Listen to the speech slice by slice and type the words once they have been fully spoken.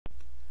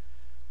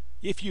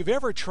If you've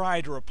ever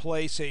tried to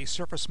replace a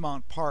surface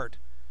mount part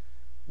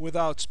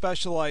without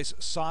specialized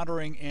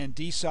soldering and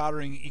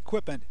desoldering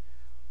equipment,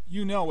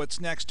 you know it's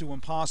next to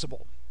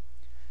impossible.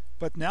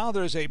 But now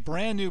there's a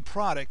brand new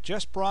product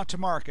just brought to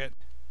market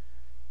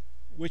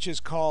which is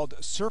called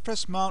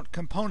Surface Mount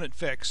Component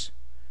Fix,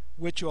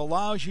 which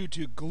allows you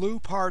to glue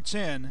parts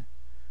in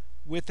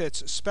with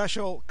its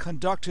special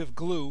conductive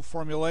glue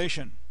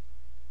formulation.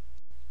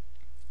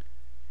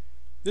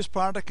 This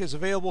product is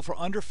available for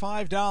under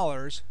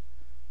 $5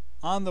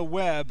 on the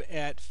web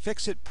at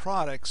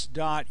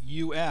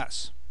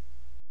fixitproducts.us.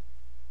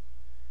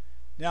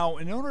 Now,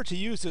 in order to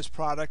use this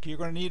product, you're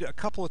going to need a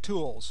couple of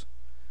tools,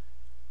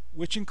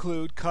 which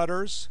include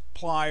cutters,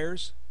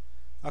 pliers,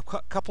 a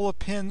couple of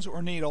pins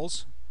or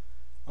needles,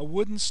 a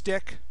wooden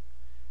stick,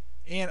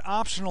 and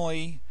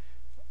optionally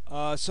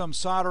some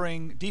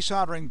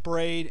desoldering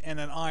braid and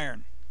an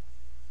iron.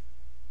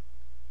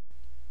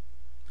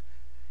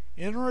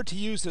 In order to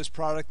use this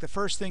product, the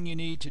first thing you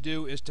need to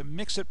do is to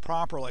mix it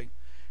properly.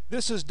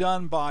 This is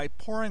done by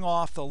pouring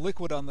off the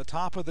liquid on the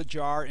top of the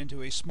jar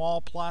into a small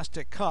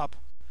plastic cup,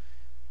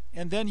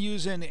 and then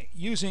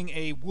using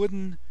a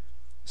wooden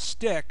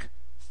stick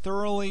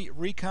thoroughly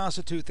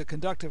reconstitute the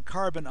conductive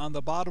carbon on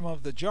the bottom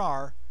of the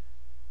jar.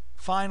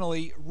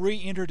 Finally,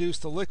 reintroduce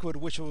the liquid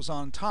which was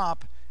on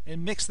top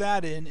and mix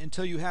that in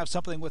until you have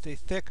something with a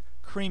thick,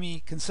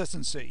 creamy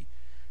consistency.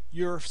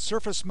 Your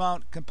surface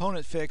mount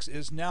component fix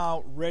is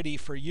now ready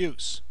for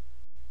use.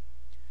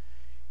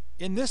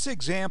 In this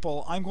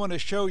example, I'm going to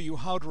show you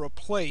how to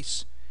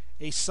replace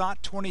a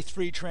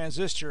SOT23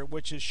 transistor,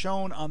 which is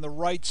shown on the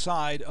right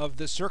side of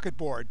the circuit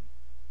board.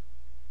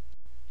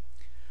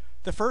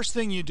 The first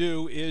thing you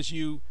do is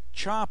you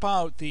chop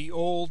out the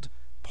old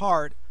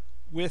part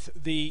with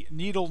the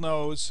needle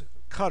nose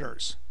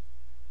cutters.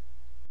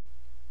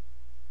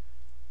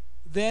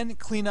 Then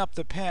clean up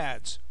the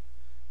pads.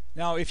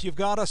 Now, if you've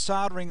got a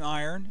soldering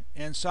iron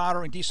and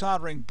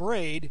desoldering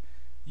braid,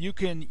 you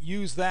can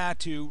use that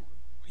to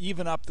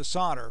even up the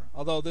solder,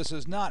 although this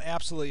is not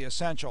absolutely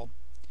essential.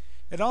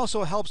 It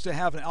also helps to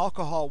have an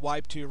alcohol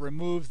wipe to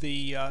remove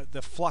the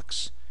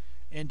flux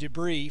and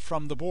debris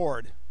from the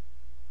board.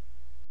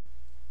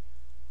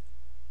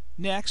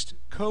 Next,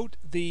 coat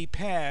the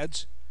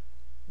pads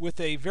with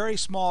a very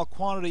small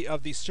quantity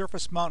of the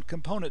surface mount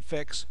component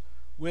fix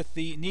with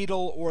the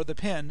needle or the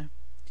pin,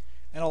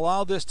 and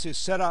allow this to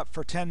set up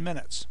for 10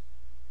 minutes.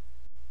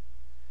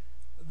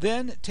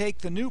 Then take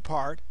the new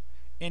part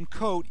and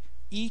coat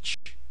each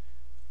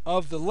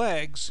of the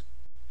legs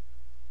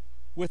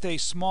with a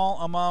small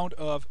amount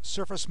of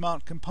surface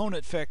mount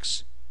component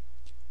fix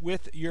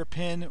with your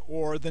pin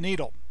or the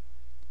needle.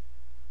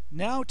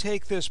 Now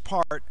take this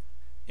part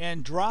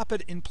and drop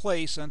it in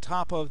place on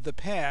top of the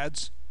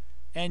pads,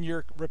 and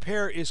your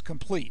repair is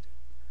complete.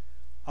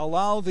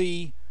 Allow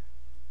the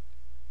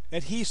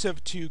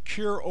adhesive to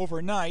cure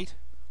overnight,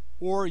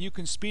 or you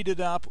can speed it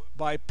up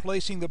by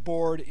placing the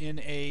board in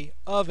an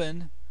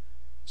oven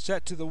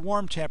set to the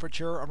warm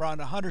temperature around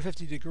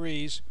 150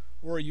 degrees,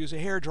 or use a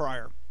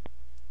hairdryer.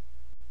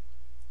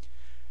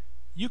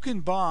 You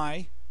can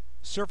buy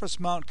surface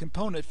mount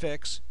component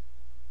fix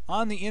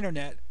on the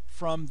internet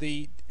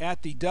at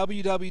the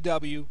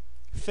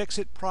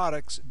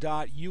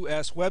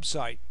www.fixitproducts.us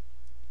website.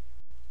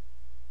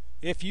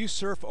 If you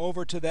surf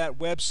over to that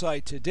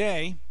website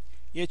today,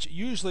 it's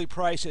usually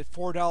priced at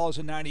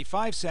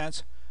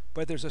 $4.95,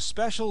 but there's a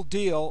special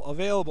deal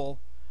available,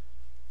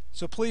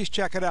 so please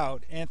check it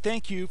out, and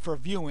thank you for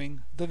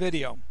viewing the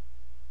video.